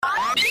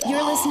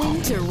You're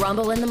listening to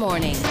Rumble in the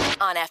Morning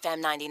on FM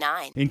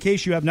 99. In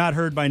case you have not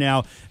heard by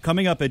now,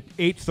 coming up at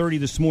 8:30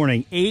 this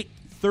morning,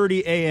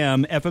 8:30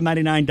 a.m.,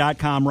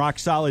 FM99.com, Rock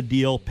Solid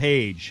Deal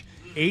page.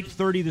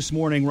 8:30 this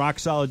morning, Rock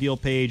Solid Deal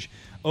page.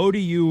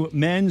 ODU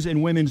men's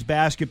and women's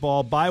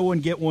basketball, buy one,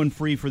 get one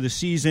free for the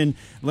season.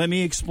 Let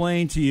me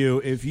explain to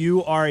you, if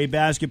you are a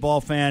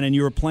basketball fan and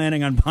you were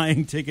planning on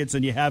buying tickets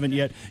and you haven't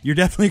yet, you're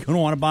definitely going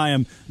to want to buy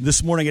them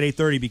this morning at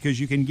 8:30 because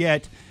you can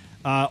get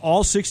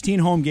all 16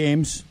 home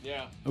games.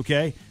 Yeah.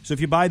 Okay? So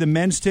if you buy the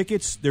men's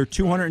tickets, they're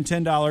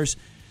 $210,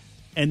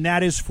 and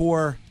that is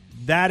for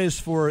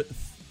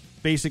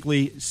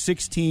basically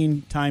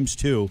 16 times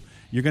 2.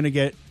 You're going to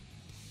get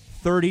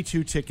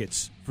 32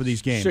 tickets for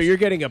these games. So you're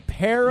getting a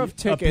pair of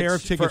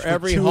tickets for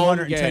every home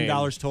game.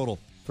 $210 total.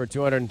 For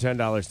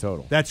 $210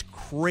 total. That's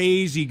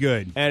crazy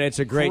good. And it's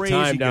a great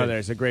time down there.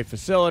 It's a great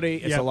facility.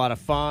 It's a lot of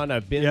fun.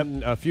 I've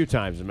been a few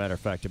times, as a matter of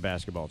fact, to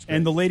basketball.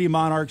 And the Lady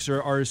Monarchs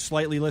are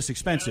slightly less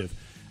expensive.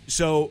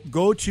 So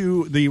go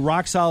to the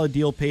Rock Solid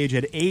Deal page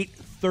at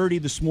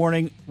 8:30 this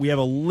morning. We have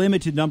a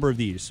limited number of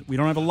these. We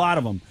don't have a lot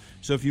of them.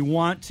 So if you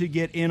want to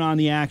get in on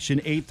the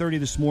action, 8:30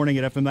 this morning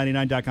at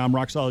FM99.com,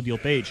 Rock Solid Deal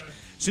page.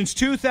 Since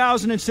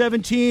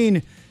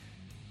 2017,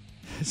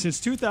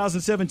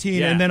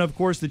 and then, of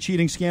course, the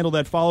cheating scandal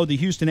that followed, the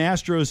Houston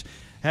Astros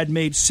had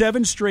made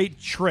 7 straight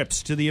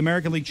trips to the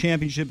American League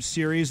Championship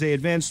Series. They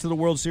advanced to the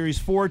World Series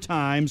 4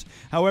 times.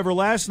 However,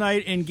 last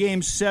night in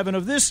Game 7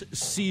 of this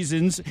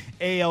season's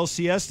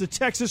ALCS, the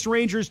Texas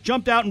Rangers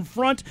jumped out in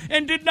front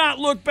and did not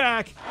look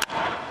back.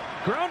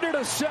 Grounded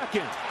to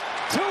second.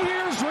 2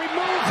 years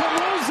removed from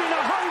losing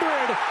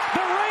 100.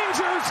 The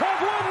Rangers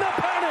have won the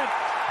pennant.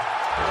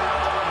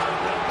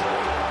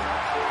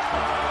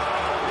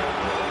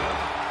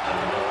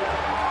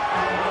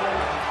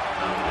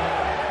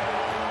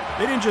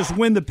 They didn't just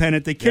win the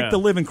pennant. They kicked the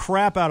living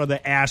crap out of the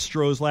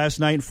Astros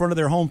last night in front of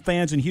their home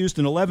fans in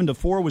Houston.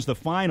 11-4 was the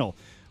final.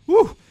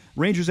 Woo!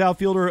 Rangers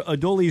outfielder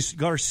Adolis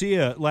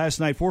Garcia last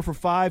night, 4 for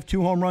 5,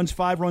 2 home runs,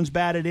 5 runs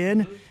batted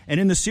in. And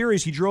in the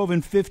series, he drove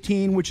in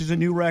 15, which is a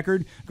new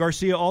record.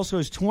 Garcia also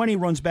has 20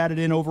 runs batted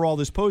in overall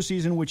this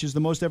postseason, which is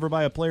the most ever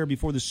by a player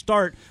before the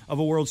start of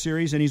a World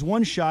Series. And he's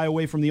one shy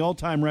away from the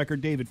all-time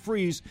record, David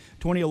Freese,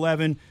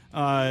 2011,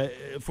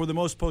 for the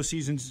most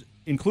postseasons,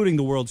 including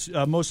the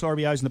most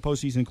RBIs in the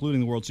postseason, including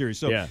the World Series.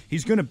 So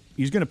he's going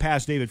to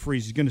pass David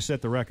Freese. He's going to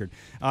set the record.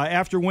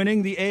 After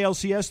winning the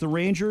ALCS, the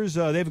Rangers,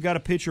 they've got a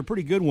pitcher, a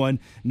pretty good one,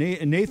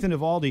 Nathan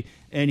Eovaldi,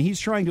 and he's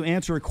trying to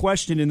answer a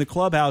question in the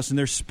clubhouse, and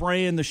they're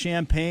spraying the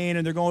champagne,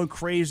 and they're going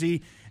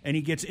crazy, and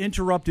he gets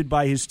interrupted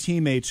by his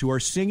teammates who are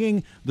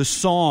singing the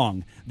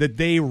song that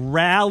they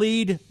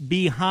rallied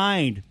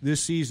behind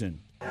this season.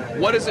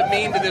 What does it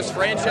mean to this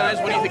franchise?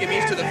 What do you think it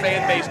means to the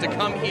fan base to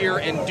come here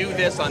and do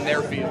this on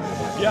their field?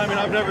 Yeah, I mean,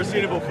 I've never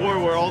seen it before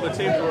where all the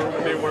teams were,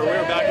 where we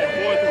were back and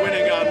forth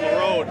winning on the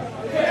road.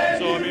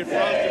 So, I mean, for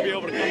us to be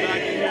able to come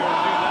back in here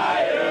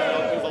and do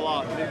that is a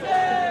lot.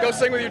 Go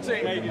sing with your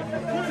team. Thank you.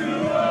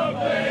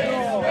 Hey,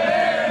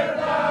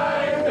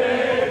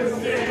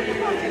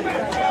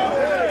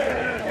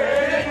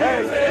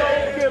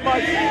 don't get my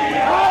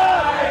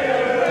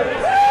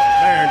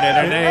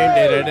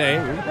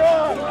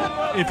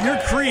If you're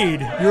Creed,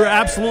 you're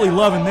absolutely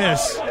loving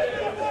this.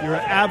 You're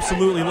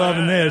absolutely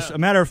loving this. A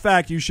matter of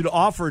fact, you should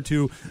offer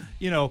to,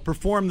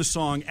 perform the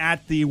song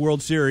at the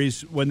World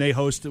Series when they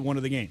host one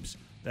of the games.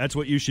 That's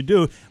what you should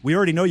do. We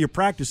already know you're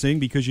practicing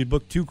because you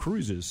booked 2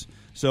 cruises.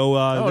 So,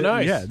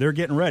 nice. Yeah, they're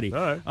getting ready.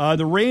 All right.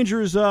 The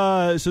Rangers,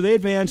 so they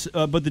advance,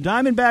 but the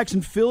Diamondbacks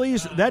and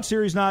Phillies, that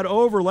series not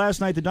over. Last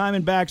night, the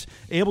Diamondbacks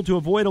able to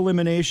avoid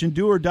elimination,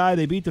 do or die.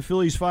 They beat the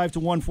Phillies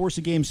 5-1, force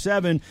a Game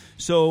 7.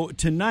 So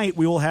tonight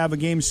we will have a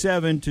Game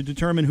 7 to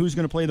determine who's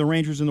going to play the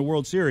Rangers in the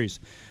World Series.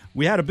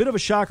 We had a bit of a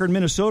shocker in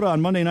Minnesota on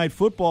Monday Night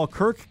Football.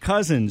 Kirk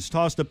Cousins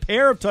tossed a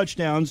pair of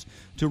touchdowns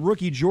to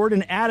rookie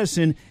Jordan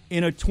Addison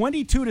in a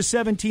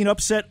 22-17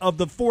 upset of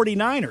the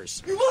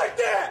 49ers. You like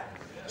that?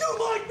 You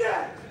like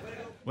that?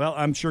 Well,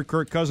 I'm sure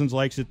Kirk Cousins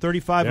likes it.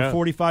 35 of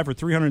 45 for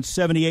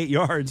 378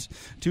 yards,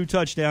 2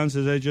 touchdowns,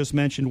 as I just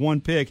mentioned,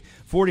 1 pick.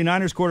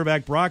 49ers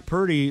quarterback Brock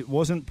Purdy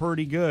wasn't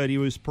pretty good. He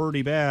was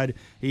pretty bad.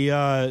 He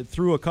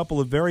threw a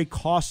couple of very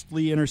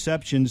costly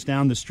interceptions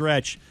down the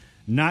stretch.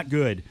 Not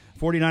good.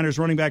 49ers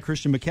running back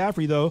Christian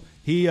McCaffrey, though,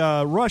 he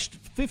rushed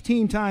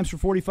 15 times for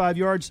 45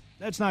 yards.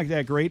 That's not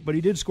that great, but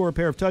he did score a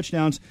pair of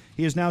touchdowns.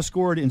 He has now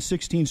scored in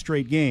 16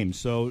 straight games,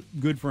 so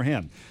good for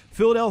him.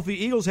 Philadelphia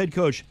Eagles head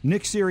coach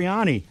Nick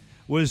Sirianni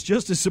was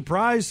just as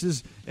surprised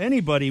as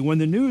anybody when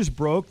the news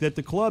broke that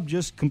the club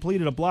just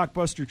completed a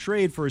blockbuster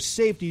trade for a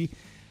safety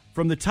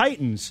from the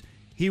Titans.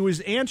 He was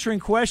answering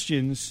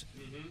questions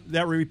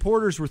that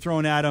reporters were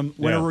throwing at him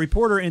when a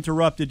reporter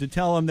interrupted to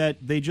tell him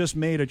that they just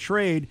made a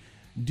trade.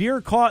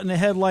 Deer caught in the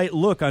headlight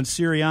look on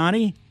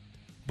Sirianni,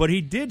 but he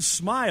did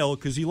smile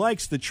because he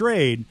likes the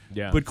trade,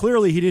 but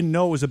clearly he didn't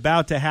know it was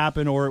about to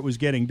happen or it was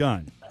getting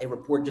done. A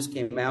report just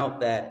came out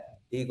that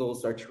the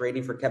Eagles are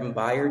trading for Kevin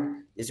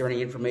Byard. Is there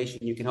any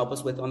information you can help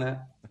us with on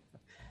that?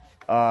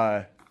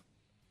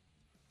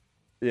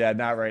 Yeah,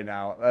 not right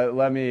now.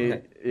 Let me.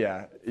 Okay.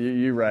 Yeah,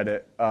 you read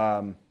it.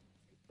 So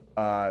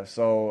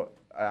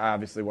I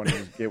obviously want to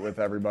just get with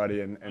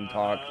everybody and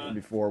talk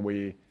before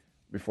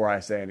I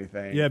say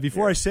anything. Yeah,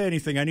 before I say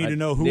anything, I need to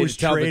know who was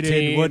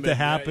traded, what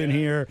happened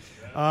here.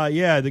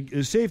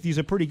 The safety is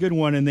a pretty good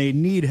one, and they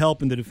need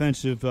help in the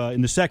defensive,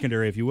 in the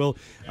secondary, if you will.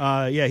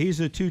 He's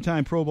a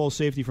 2-time Pro Bowl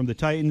safety from the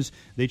Titans.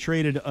 They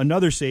traded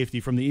another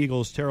safety from the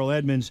Eagles, Terrell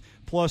Edmonds,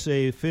 plus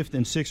a 5th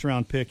and 6th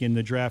round pick in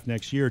the draft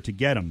next year to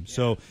get him.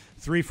 So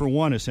 3 for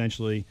 1,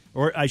 essentially,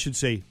 or I should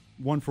say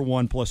 1 for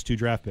 1 plus 2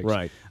 draft picks.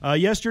 Right.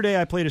 Yesterday,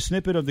 I played a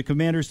snippet of the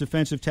Commanders'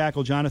 defensive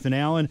tackle, Jonathan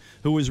Allen,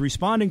 who was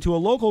responding to a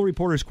local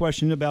reporter's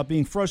question about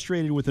being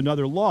frustrated with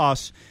another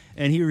loss,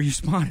 and he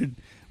responded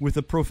with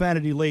a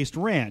profanity-laced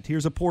rant.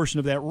 Here's a portion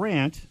of that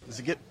rant. Does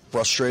it get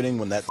frustrating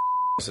when that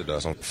it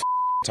does? I'm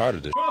tired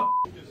of this.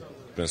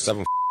 Been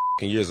 7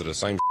 years of the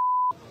same.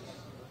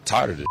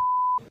 Tired of this.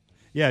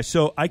 Yeah,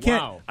 so I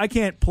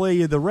can't play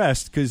you the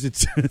rest because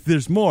it's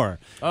there's more.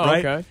 Oh,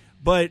 right? Okay.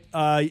 But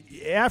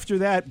after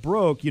that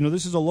broke,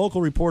 this is a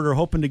local reporter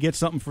hoping to get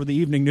something for the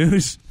evening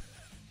news.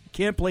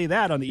 Can't play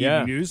that on the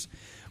evening news.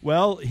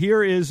 Well,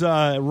 here is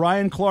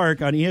Ryan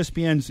Clark on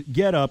ESPN's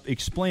Get Up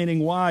explaining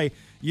why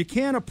you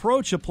can't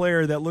approach a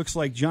player that looks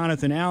like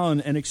Jonathan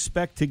Allen and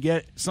expect to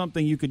get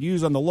something you could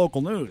use on the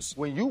local news.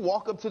 When you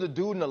walk up to the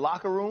dude in the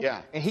locker room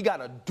and he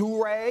got a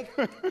do-rag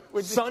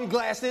with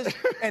sunglasses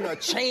and a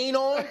chain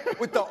on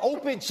with the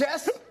open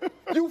chest,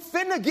 you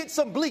finna get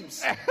some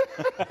bleeps.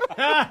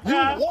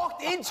 You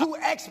walked into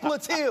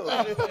expletives.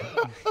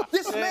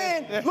 This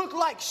man looked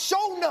like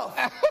show enough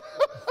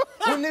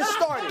when this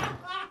started.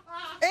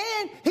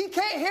 And he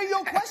can't hear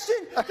your question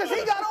because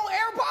he got on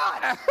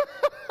AirPods.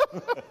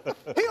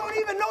 He don't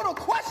even know the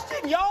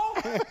question, y'all.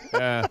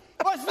 Yeah.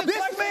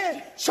 This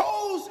man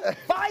chose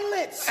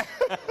violence.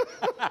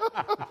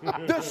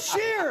 The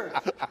sheer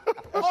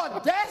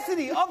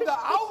audacity of the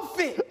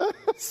outfit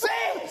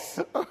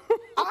says,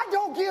 I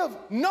don't give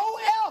no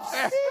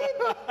F's,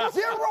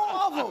 0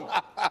 of them.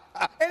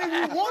 And if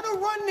you want to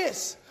run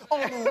this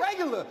on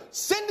regular,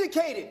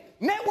 syndicated,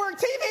 network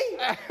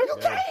TV, you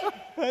can't.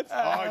 That's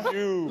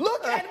argue.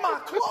 Look at my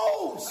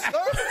clothes,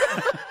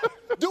 sir.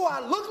 Do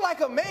I look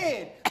like a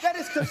man that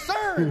is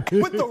concerned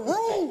with the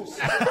rules?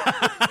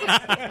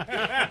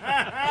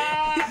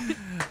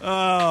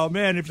 Oh,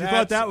 man, if you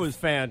thought that was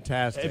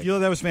fantastic. If you thought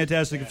that was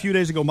fantastic, a few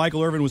days ago,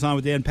 Michael Irvin was on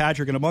with Dan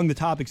Patrick, and among the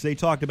topics they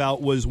talked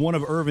about was one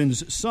of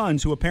Irvin's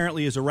sons, who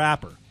apparently is a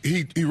rapper.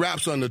 He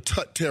raps under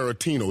Tut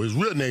Tarantino. His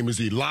real name is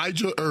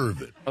Elijah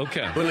Irvin.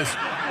 Okay. But listen,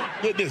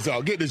 get this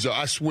out.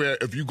 I swear,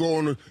 if you go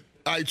on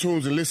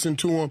iTunes and listen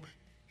to him,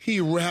 he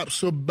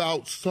raps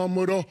about some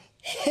of the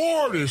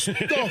hardest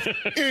stuff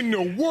in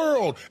the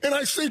world. And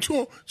I say to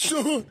him,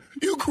 son,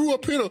 you grew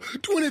up in a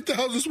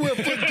 20,000 square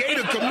foot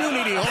gated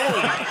community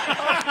home.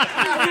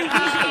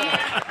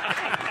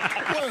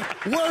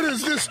 Where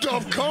does this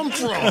stuff come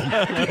from?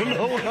 You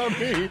know what I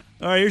mean?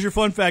 All right, here's your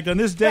fun fact. On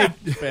this day,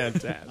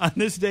 fantastic. On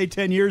this day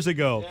 10 years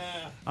ago,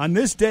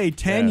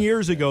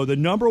 years ago, the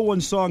number one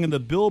song in the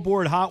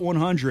Billboard Hot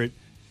 100,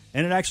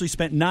 and it actually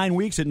spent 9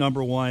 weeks at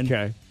number one.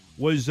 Okay.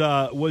 Was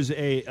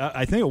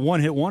I think a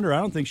one-hit wonder. I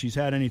don't think she's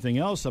had anything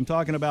else. I'm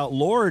talking about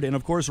Lord and,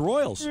 of course,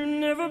 Royals.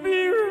 Never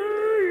be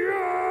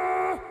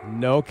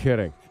no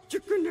kidding.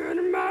 Chicken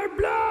in my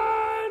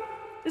blood.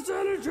 It's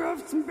on a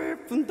drop some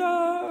from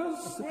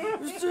dust.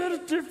 It's a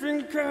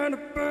different kind of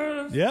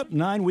buzz. Yep,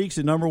 9 weeks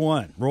at number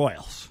one.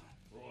 Royals.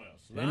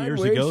 10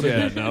 years ago.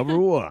 Number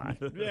one.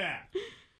 Yeah.